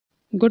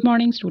Good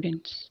morning,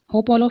 students.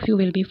 Hope all of you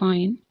will be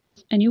fine.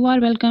 And you are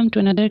welcome to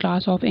another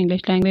class of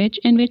English language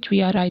in which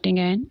we are writing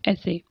an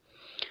essay.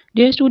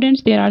 Dear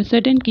students, there are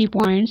certain key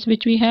points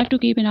which we have to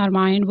keep in our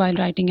mind while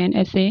writing an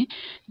essay.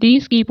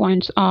 These key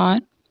points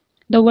are: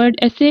 the word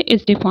essay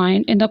is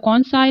defined in the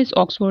Concise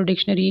Oxford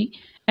Dictionary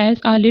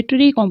as a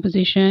literary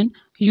composition,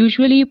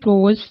 usually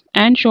prose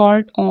and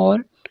short, or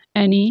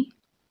any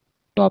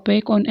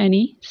topic on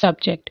any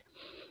subject.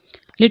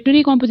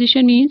 Literary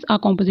composition means a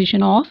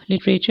composition of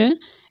literature,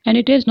 and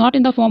it is not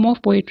in the form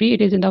of poetry,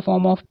 it is in the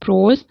form of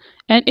prose,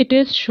 and it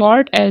is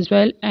short as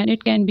well, and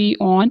it can be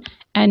on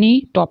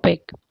any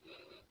topic.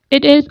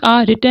 It is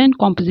a written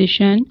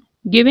composition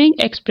giving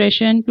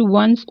expression to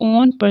one's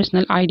own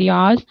personal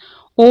ideas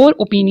or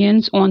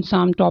opinions on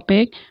some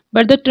topic,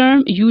 but the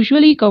term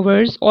usually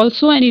covers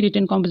also any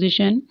written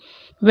composition,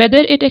 whether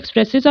it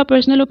expresses a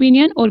personal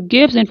opinion or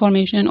gives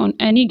information on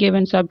any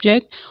given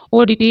subject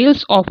or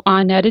details of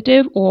a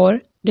narrative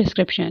or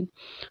description.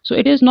 So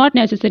it is not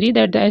necessary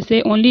that the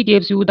essay only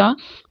gives you the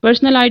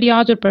personal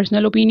ideas or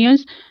personal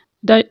opinions.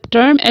 The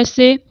term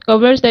essay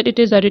covers that it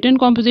is a written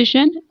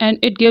composition and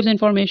it gives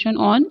information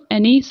on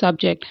any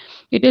subject.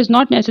 It is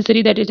not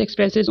necessary that it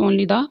expresses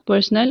only the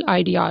personal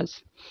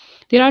ideas.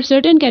 There are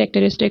certain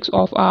characteristics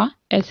of a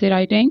essay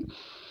writing.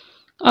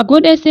 A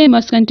good essay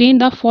must contain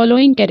the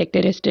following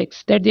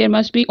characteristics, that there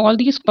must be all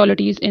these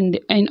qualities in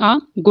a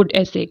good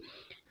essay: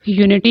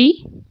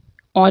 unity,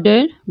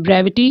 order,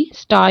 brevity,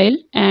 style,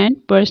 and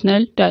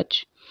personal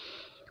touch.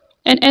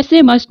 An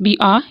essay must be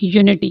a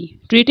unity,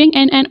 treating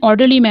in an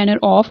orderly manner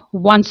of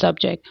one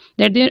subject,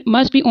 that there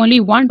must be only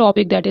one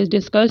topic that is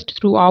discussed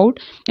throughout,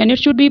 and it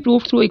should be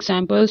proved through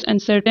examples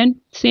and certain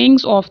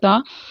sayings of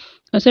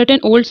a certain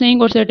old saying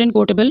or certain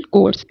quotable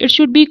quotes. It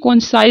should be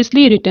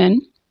concisely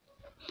written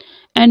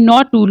and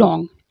not too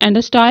long, and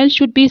the style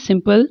should be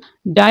simple,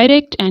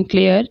 direct, and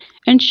clear,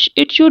 and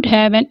it should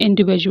have an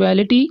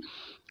individuality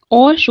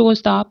or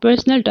shows the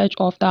personal touch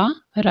of the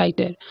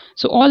writer.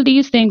 So all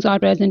these things are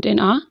present in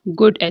a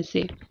good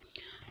essay.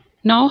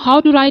 Now,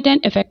 how to write an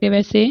effective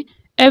essay?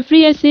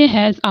 Every essay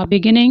has a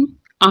beginning,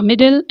 a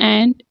middle,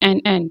 and an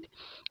end.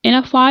 In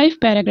a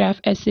 5-paragraph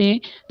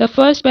essay, the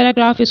first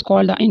paragraph is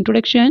called the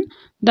introduction.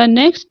 The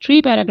next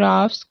 3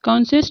 paragraphs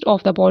consist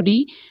of the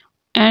body,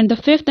 and the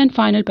 5th and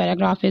final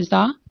paragraph is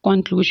the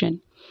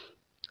conclusion.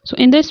 So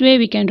in this way,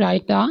 we can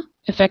write the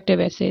effective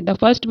essay. The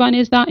first one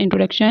is the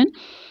introduction.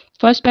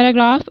 First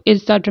paragraph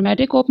is the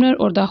dramatic opener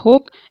or the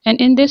hook, and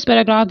in this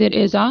paragraph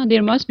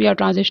there must be a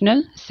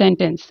transitional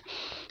sentence.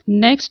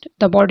 Next,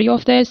 the body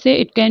of the essay.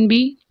 It can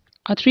be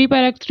a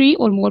 3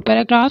 or more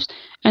paragraphs,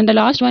 and the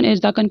last one is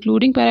the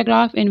concluding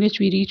paragraph, in which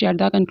we reach at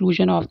the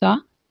conclusion of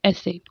the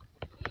essay.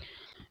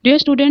 Dear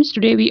students,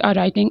 today we are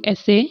writing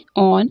essay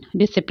on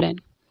discipline.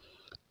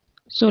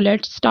 So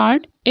let's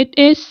start. It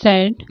is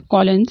said,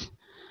 Collins,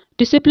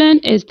 discipline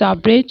is the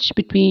bridge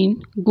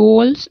between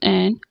goals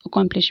and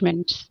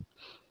accomplishments.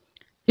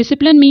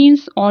 Discipline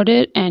means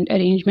order and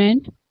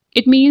arrangement.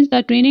 It means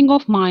the training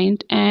of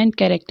mind and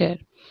character.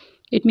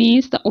 It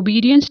means the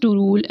obedience to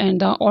rule and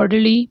the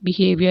orderly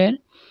behavior.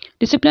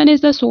 Discipline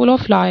is the soul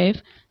of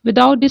life.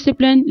 Without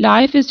discipline,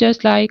 life is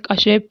just like a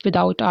ship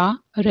without a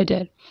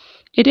rudder.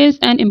 It is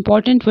an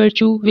important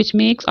virtue which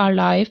makes our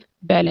life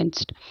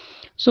balanced.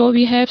 So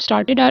we have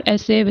started our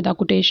essay with a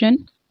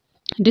quotation.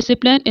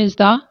 Discipline is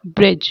the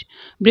bridge.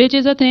 Bridge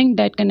is a thing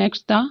that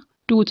connects the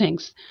two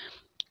things.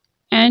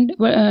 And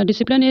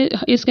discipline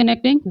is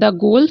connecting the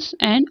goals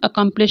and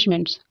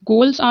accomplishments.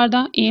 Goals are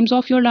the aims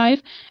of your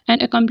life,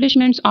 and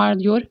accomplishments are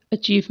your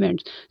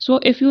achievements. So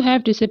if you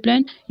have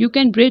discipline, you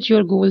can bridge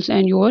your goals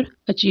and your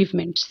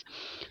achievements.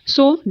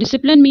 So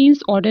discipline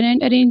means order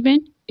and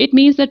arrangement. It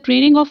means the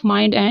training of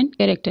mind and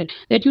character,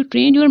 that you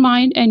train your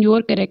mind and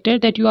your character,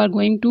 that you are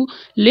going to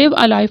live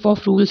a life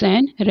of rules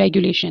and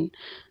regulation.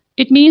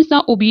 It means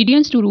the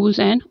obedience to rules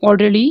and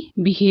orderly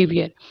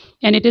behavior.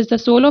 And it is the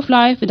soul of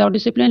life. Without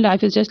discipline,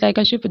 life is just like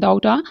a ship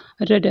without a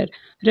rudder.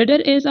 Rudder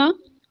is a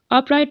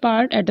upright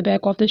part at the back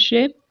of the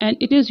ship, and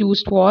it is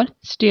used for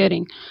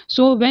steering.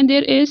 So when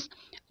there is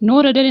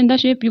no rudder in the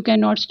ship, you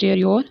cannot steer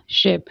your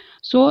ship.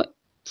 So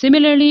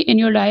similarly, in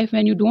your life,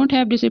 when you don't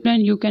have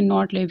discipline, you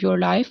cannot live your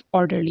life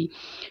orderly.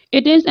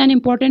 It is an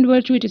important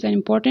virtue, it is an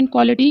important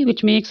quality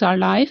which makes our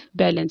life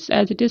balanced.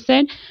 As it is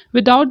said,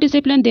 without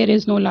discipline, there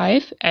is no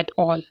life at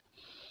all.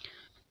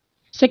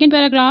 Second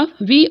paragraph,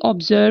 we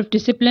observe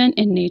discipline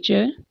in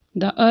nature.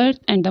 The earth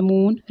and the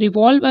moon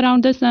revolve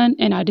around the sun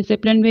in a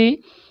disciplined way.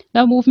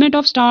 The movement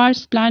of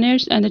stars,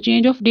 planets, and the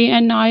change of day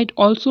and night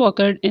also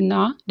occurred in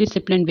a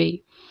disciplined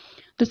way.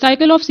 The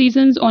cycle of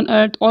seasons on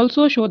earth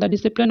also show the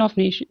discipline of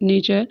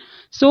nature.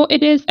 So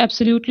it is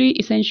absolutely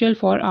essential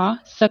for a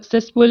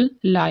successful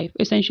life.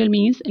 Essential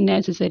means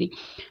necessary.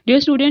 Dear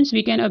students,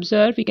 we can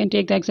observe, we can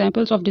take the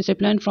examples of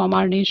discipline from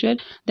our nature,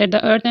 that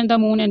the earth and the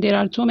moon, and there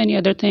are so many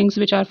other things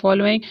which are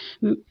following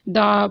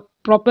the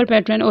proper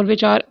pattern, or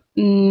which are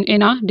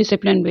in a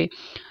disciplined way.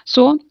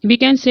 So we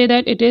can say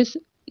that it is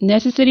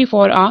necessary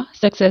for a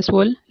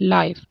successful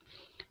life.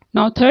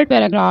 Now third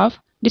paragraph,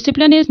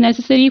 discipline is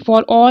necessary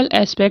for all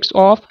aspects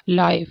of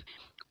life.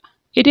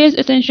 It is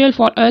essential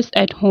for us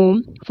at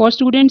home, for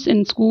students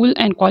in school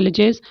and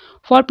colleges,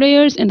 for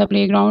players in the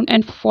playground,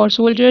 and for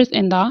soldiers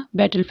in the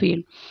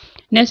battlefield.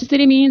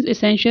 Necessary means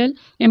essential,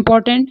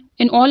 important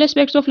in all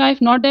aspects of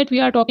life. Not that we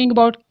are talking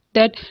about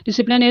that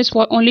discipline is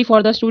for only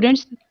for the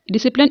students.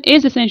 Discipline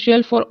is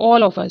essential for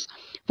all of us,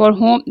 for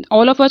home,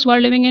 all of us who are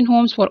living in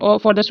homes, for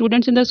the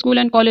students in the school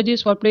and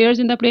colleges, for players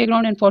in the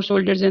playground, and for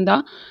soldiers in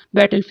the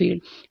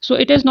battlefield. So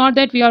it is not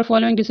that we are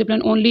following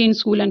discipline only in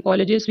school and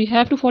colleges. We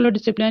have to follow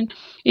discipline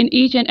in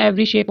each and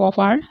every shape of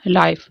our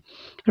life.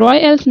 Roy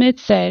L. Smith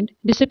said,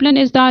 discipline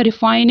is the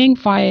refining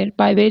fire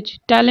by which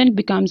talent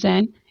becomes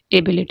an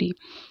ability.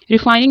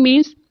 Refining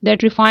means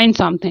that refine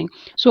something.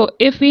 So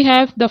if we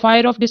have the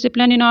fire of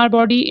discipline in our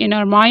body, in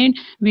our mind,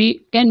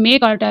 we can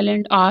make our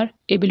talent our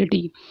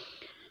ability.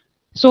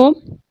 So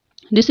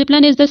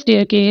discipline is the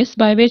staircase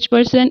by which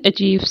person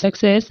achieves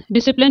success.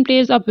 Discipline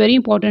plays a very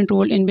important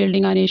role in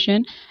building a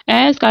nation.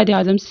 As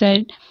Qaid-e-Azam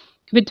said,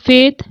 with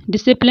faith,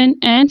 discipline,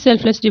 and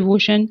selfless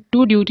devotion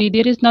to duty,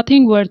 there is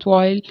nothing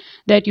worthwhile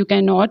that you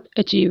cannot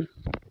achieve.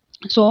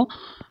 So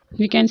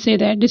we can say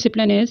that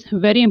discipline is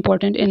very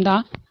important in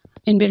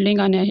building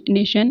a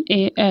nation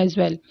as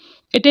well.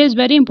 It is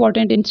very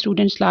important in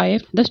students'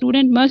 life. The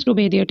student must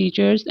obey their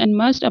teachers and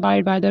must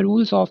abide by the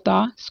rules of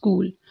the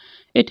school.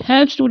 It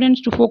helps students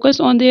to focus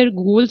on their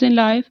goals in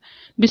life.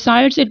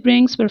 Besides, it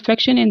brings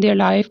perfection in their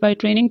life by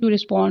training to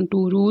respond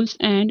to rules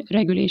and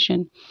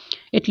regulation.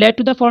 It led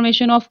to the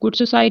formation of good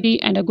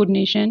society and a good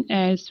nation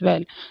as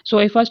well. So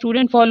if a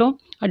student follow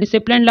a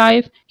disciplined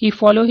life, he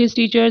follow his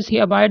teachers, he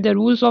abide the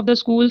rules of the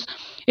schools,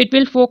 it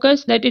will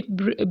focus that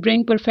it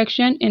bring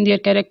perfection in their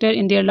character,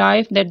 in their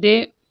life, that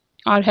they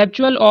are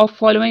habitual of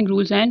following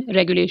rules and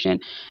regulation.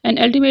 And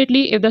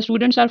ultimately, if the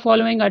students are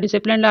following a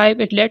disciplined life,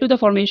 it led to the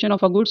formation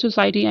of a good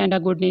society and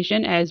a good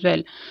nation as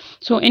well.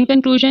 So in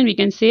conclusion, we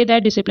can say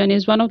that discipline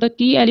is one of the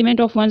key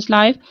elements of one's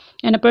life,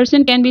 and a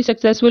person can be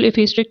successful if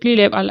he strictly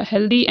live a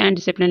healthy and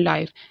disciplined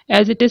life.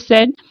 As it is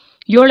said,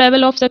 your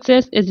level of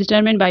success is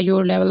determined by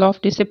your level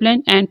of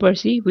discipline and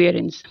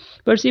perseverance.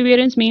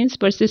 Perseverance means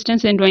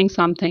persistence in doing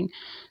something.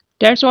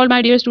 That's all,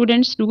 my dear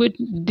students. Do it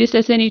this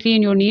essay neatly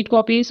in your neat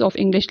copies of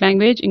English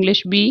language,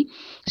 English B.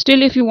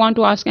 Still, if you want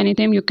to ask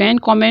anything, you can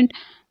comment.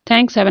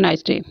 Thanks. Have a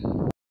nice day.